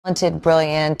Talented,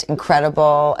 brilliant,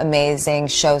 incredible, amazing,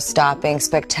 show-stopping,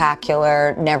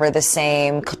 spectacular, never the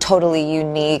same, totally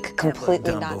unique,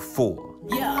 completely not before.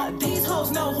 Yeah, these hoes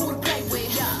know who to play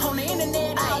with. Yeah. On the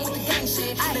internet, out with the gang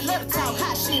shit. They love to talk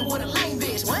hot shit with a lame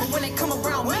bitch. When they come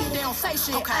around me, they don't say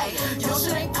shit. Okay, your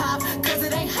shit ain't pop, cause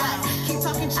it ain't hot. Keep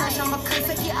talking trash, I'ma come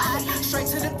take your eye straight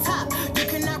to the top. You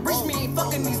cannot reach me, ain't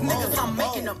fucking these niggas, I'm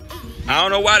making them. I don't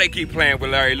know why they keep playing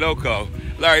with Larry Loco.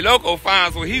 Larry Loco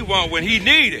finds what he want when he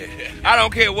need it. I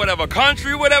don't care whatever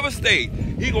country, whatever state.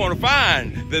 He gonna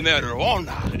find the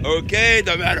marijuana, okay?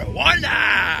 The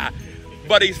marijuana.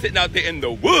 But he's sitting out there in the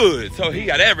woods, so he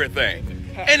got everything.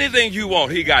 Anything you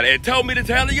want, he got it. And tell me to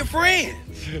tell your friends.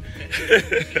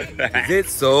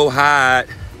 It's so hot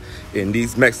in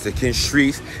these Mexican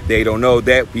streets. They don't know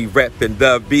that we reppin'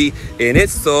 the beat. And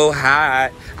it's so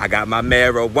hot. I got my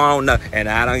marijuana, and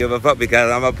I don't give a fuck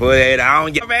because I'ma put it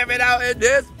on. You it out in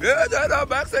this building of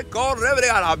Mexico.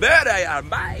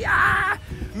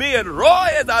 Me and Roy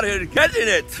is out here catching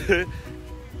it.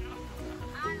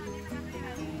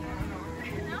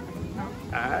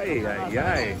 Ay, ay,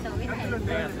 ay.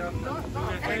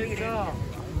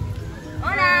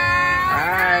 Hola.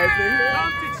 Ay,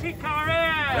 Come to Chica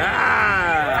Rivera.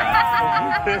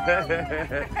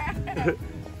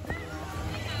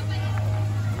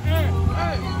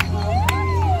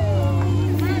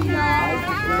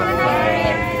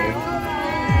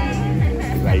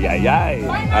 Ay, ay, ay.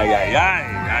 Ay, ay, ay.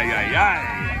 Ay, ay, ay.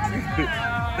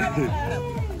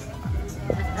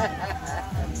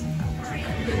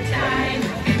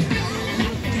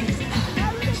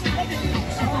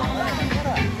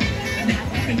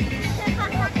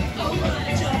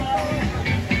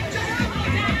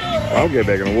 I'll get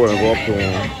back in the water and go up to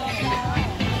him.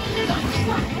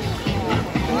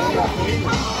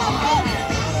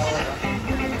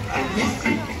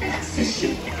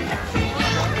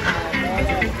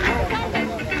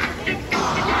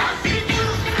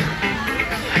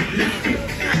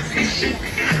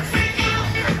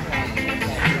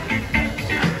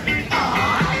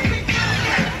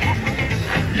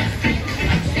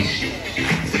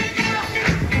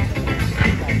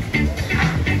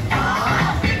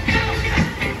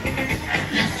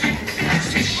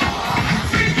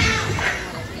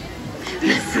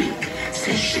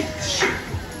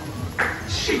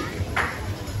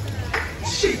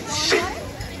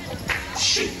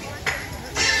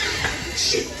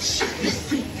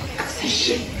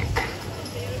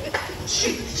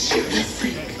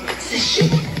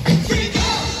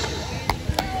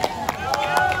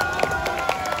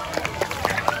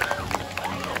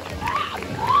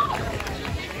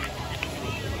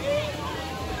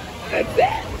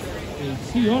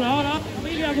 Sí, hola, hola,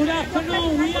 familia, good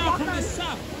afternoon. We are from the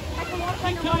south.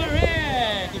 Chica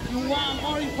Rivera. If you want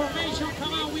more information,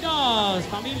 come on with us.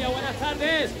 Familia, buenas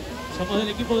tardes. Somos del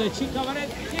equipo de Chica Rivera.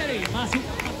 ¿Quieren más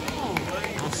información?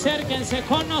 Acérquense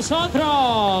con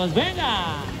nosotros.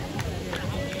 Venga.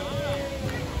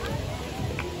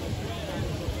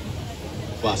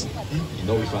 Boss, you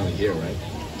know we finally here, right?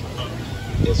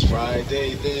 It's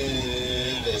Friday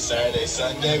then, it's Saturday,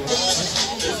 Sunday.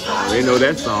 They know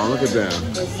that song. Look at them.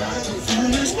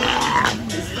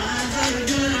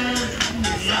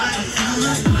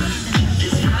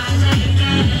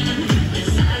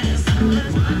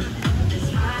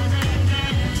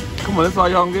 Come on, that's all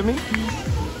y'all gonna give me?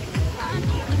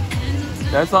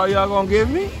 That's all y'all gonna give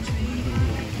me?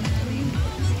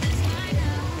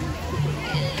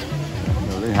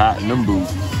 No, they hot in them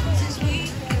boots.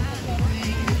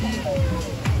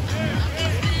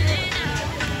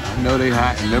 I know they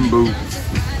hot in them boots.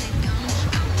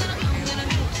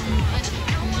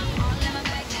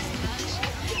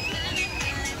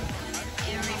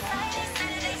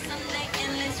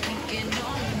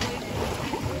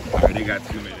 Alright, they got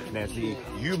 2 minutes. Now see,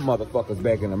 you motherfuckers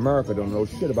back in America don't know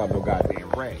shit about no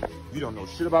goddamn rat. You don't know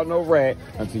shit about no rat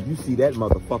until you see that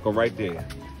motherfucker right there.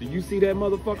 Do you see that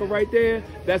motherfucker right there?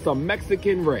 That's a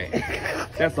Mexican rat.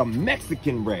 That's a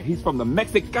Mexican rat. He's from the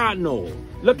Mexicano.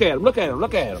 Look at him, look at him,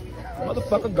 look at him.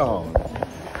 Motherfucker gone.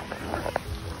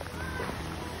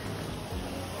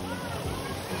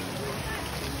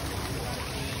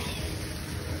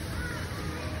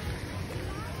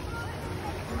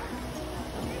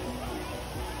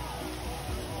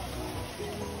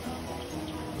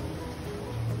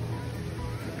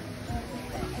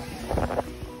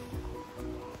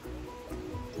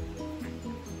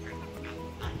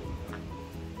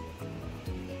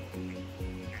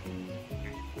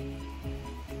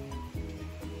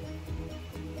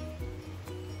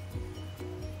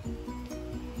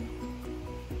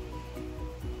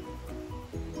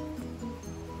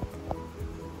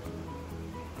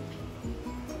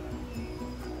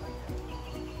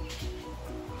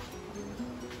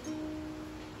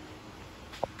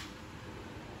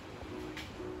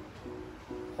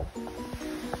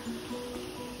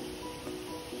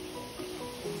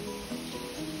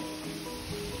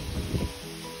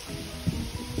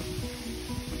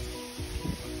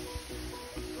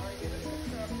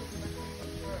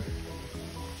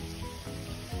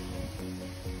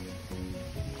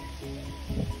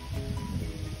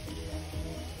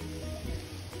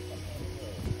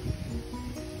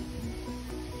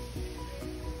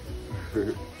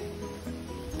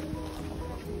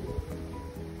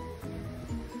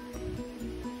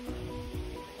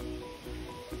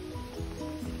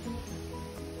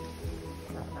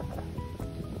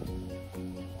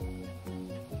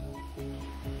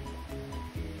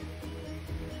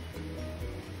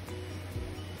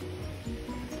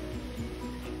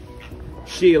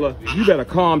 Sheila, you better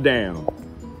calm down.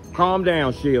 Calm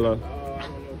down, Sheila.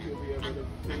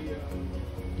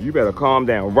 You better calm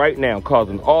down right now,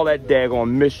 causing all that daggone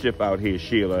mischief out here,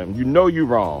 Sheila. You know you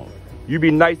wrong. You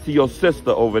be nice to your sister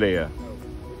over there.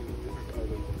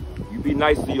 You be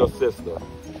nice to your sister.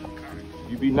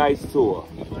 You be nice to her.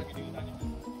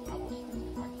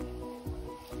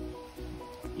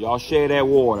 Y'all share that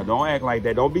water. Don't act like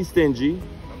that. Don't be stingy.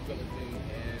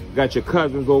 Got your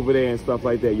cousins over there and stuff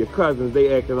like that. Your cousins,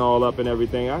 they acting all up and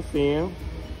everything. I see them.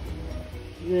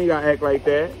 You ain't gotta act like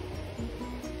that.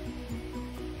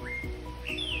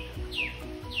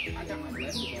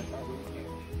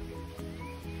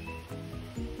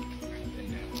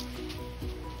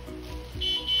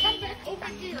 Come back over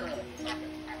here.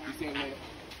 You see him there?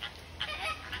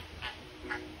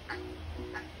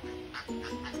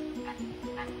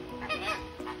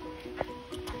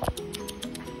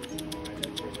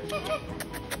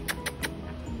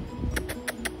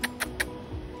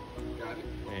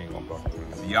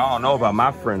 Y'all know about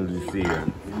my friend Lucia.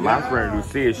 My friend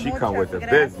Lucia, she come with the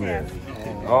business.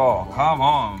 Oh, come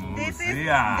on,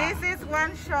 Lucia. This is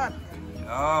one shot.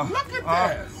 Oh, Look at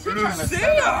this.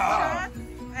 Lucia.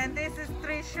 And this is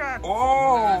 3 shots.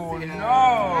 Oh, no,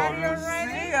 Are you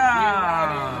ready?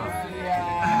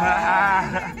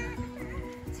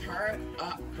 Turn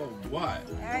up for what?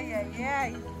 Ay, ay,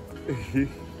 ay.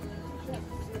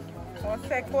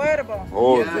 José Cuervo.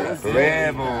 Oh, Yes.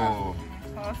 bravo.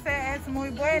 José es muy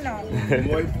bueno.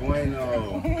 Muy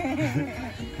bueno.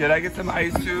 Can I get some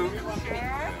ice too?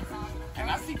 Yes. And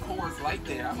I see Coors Light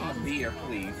there. I want a beer,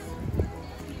 please.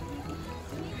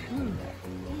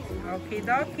 Okie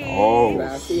dokie. Oh,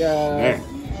 Gracias.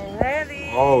 snap.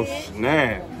 Ready. Oh,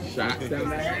 snap. Shots in there.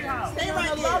 Stay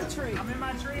right there. I'm in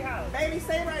my tree house. Baby,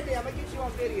 stay right there. I'm gonna get you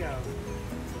on video.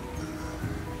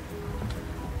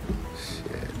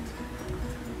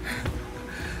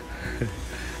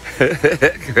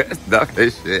 Stop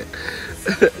that shit.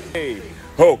 Hey,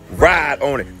 ho, ride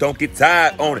on it. Don't get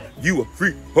tired on it. You a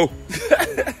free ho.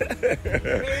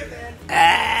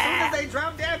 As soon as they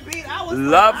dropped that beat, I was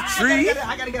Love like, tree.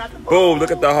 I gotta get out the boat. Boom,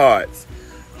 look at the hearts.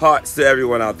 Hearts to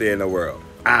everyone out there in the world.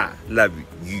 I love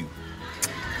you.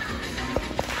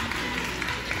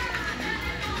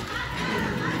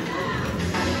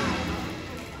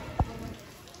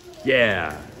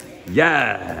 Yeah.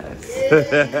 Yes.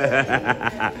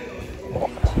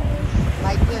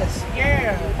 Like this.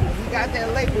 Yeah. We got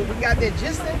that late, but we got that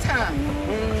just in time.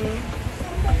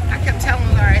 I kept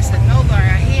telling Larry, I said, no, Larry,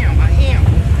 I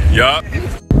am. Yup.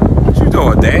 What you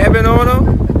doing? Dabbing on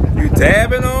him? You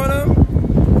dabbing on him?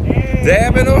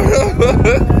 Dabbing on him?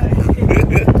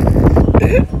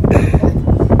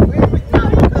 No,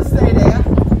 you can stay there.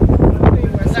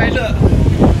 Sorry, look.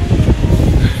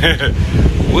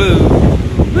 Woo.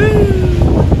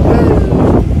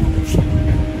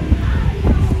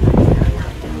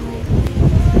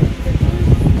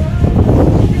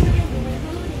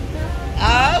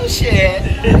 Oh, shit.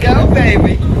 Go,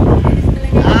 baby.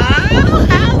 Oh,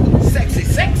 how sexy,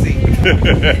 sexy.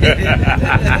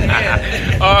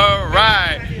 All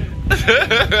right.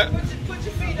 Put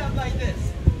your feet up like this.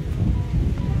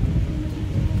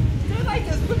 Do it like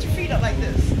this. Put your feet up like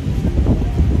this.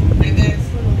 Like this.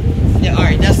 Yeah, all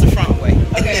right. That's the front way.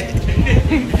 Okay.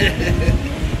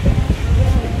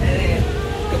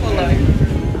 Come on, Larry.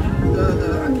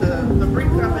 The brick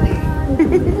company.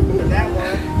 That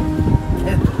one.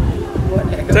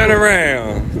 Turn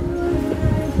around.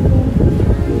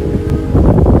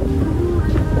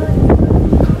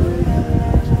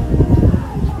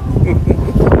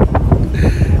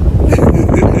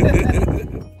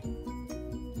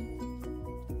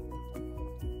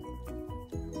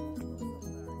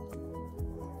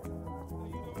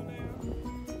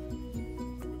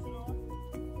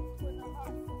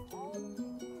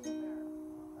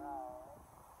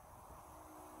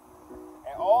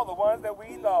 And all the ones that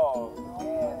we lost.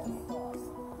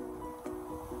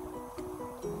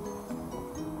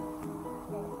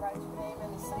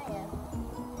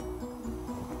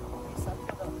 Except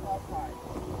for the fall part.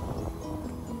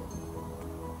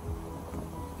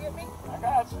 You get me? I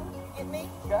got you. You get me?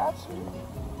 Got you.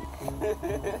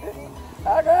 I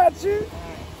got you.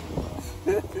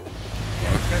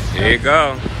 Here you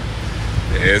go.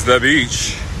 There's the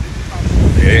beach.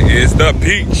 There is the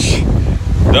beach.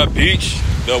 The beach,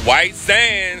 the white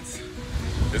sands.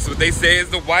 This is what they say is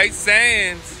the white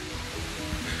sands.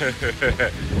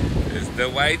 It's the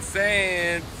white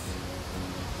sands.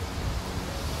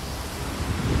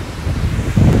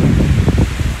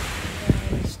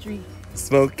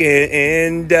 Smoking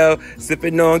Indo,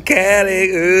 sipping on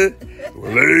Cali,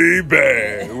 lay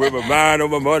back with my mind on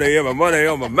my money and my money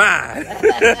on my mind.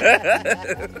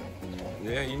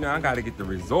 Yeah, you know, I gotta get the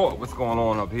resort. What's going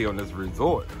on up here on this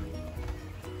resort?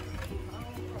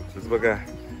 This is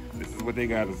what they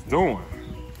got us doing.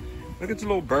 Look at your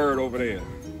little bird over there.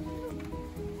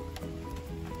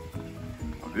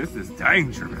 Oh, this is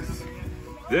dangerous.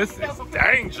 This is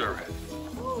dangerous.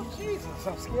 Oh, Jesus,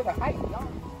 I'm scared of height, y'all.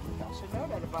 Y'all should know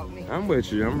that about me. I'm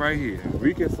with you. I'm right here.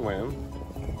 We can swim.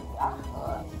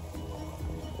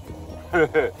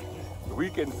 We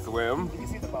can swim. You can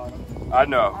see the bottom. I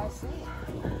know. I see.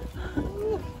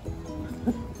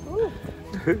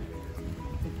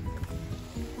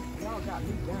 Y'all got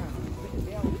me down.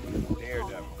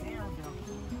 Daredevil.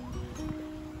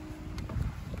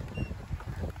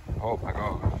 Oh my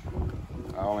gosh.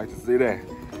 I don't like to see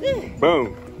that.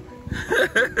 Boom.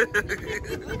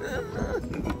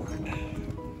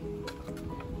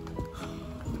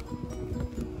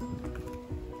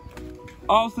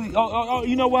 Oh, see, oh,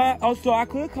 you know what? Oh, so I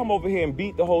could come over here and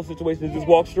beat the whole situation and just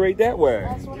walk straight that way.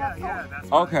 That's what I thought. Yeah, that's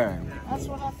what Okay. That's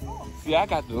what I thought. See, I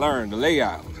got to learn the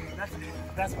layout.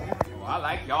 that's what I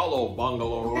like y'all little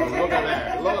bungalows. Look at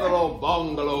that. Look at the little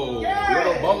bungalows.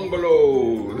 Little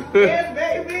bungalows. Yeah,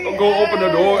 baby. I'll go open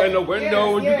the door and the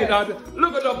window and Yes, you get out there.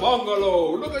 Look at the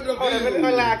bungalow. Look at the view. I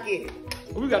like it.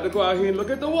 We got to go out here and look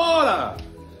at the water.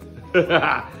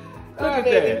 Look at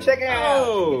baby, that. check it out.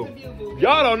 Oh, Get the view, boo.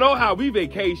 y'all don't know how we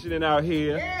vacationing out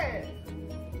here. Yeah.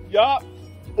 Y'all.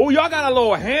 Oh, y'all got a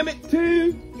little hammock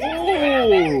too?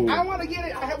 Oh. I want to get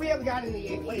it. We haven't got it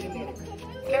yet. Wait a minute.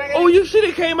 Can I get Oh, it? you should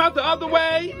have came out the other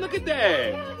way. Look at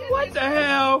that. What the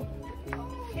hell?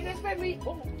 Can this baby?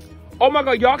 Oh my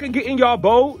God, y'all can get in y'all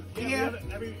boat? Yeah.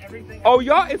 everything. Oh,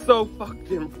 y'all is so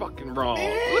fucking wrong.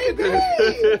 Look at this.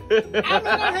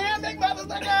 I'm in a hammock,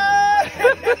 motherfucker.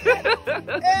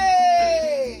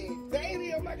 Hey,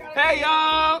 baby. Oh my God. Hey,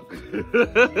 y'all.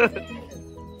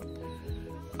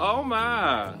 Oh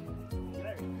my.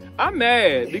 I'm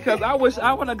mad because I wish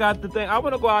I would have got the thing. I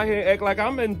want to go out here and act like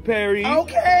I'm in Paris.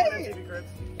 Okay.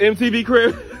 MTV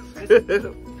crib.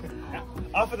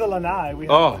 Off of the lanai, we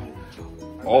have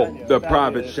Oh, the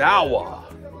private shower.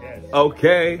 Yes.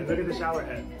 Okay. Look at the shower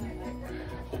head.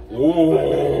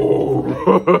 Ooh.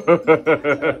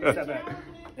 Step back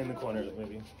in the corner,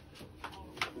 maybe.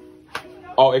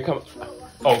 Oh, it comes.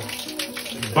 Oh,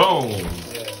 boom.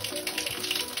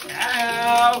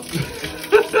 Ow.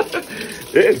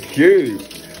 It's cute.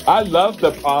 I love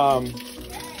the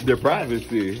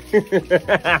privacy.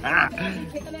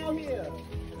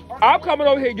 I'm coming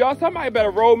over here, y'all. Somebody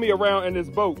better roll me around in this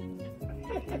boat.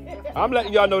 I'm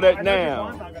letting y'all know that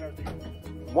now.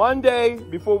 One day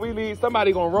before we leave,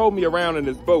 somebody gonna roll me around in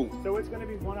this boat. So it's gonna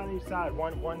be one on each side.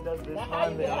 One does this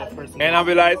one, the other person. And I'll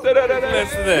be like, listen to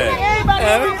that.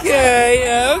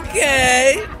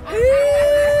 Okay.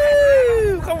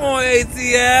 Woo. Come on,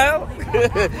 ATL.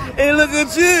 Hey, look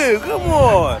at you. Come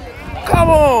on.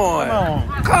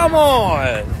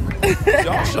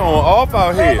 Y'all showing off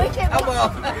out here.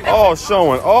 Oh,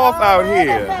 showing off out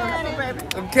here.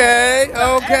 Okay.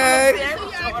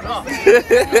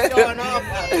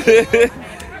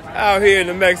 Out here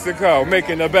in Mexico,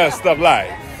 making the best of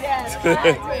life.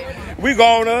 We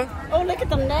gonna. Oh, look at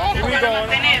them nails. We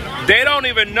gonna. They don't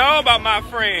even know about my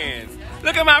friends.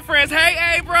 Look at my friends.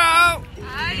 Hey, bro.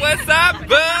 What's up,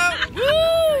 bub?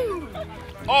 Woo!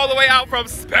 All the way out from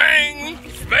Spain,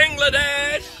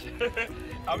 Bangladesh.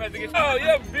 I'm going to get. Oh,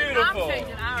 you're beautiful.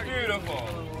 Beautiful.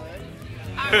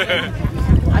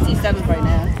 I see 7 right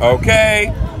now.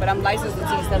 Okay. But I'm licensed to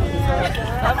teach 7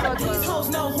 before. These hoes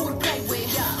know who to play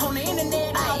with. On the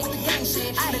internet, I with the gang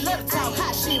shit. They love to talk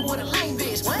hot shit with a lame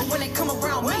bitch. But when they come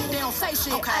around me, they don't say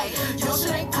shit. Okay, your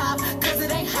shit ain't pop, cause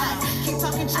it ain't hot. Keep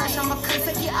talking trash, I'ma come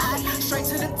take your eye straight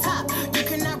to the top. You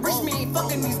cannot reach me, ain't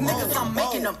fucking these niggas, I'm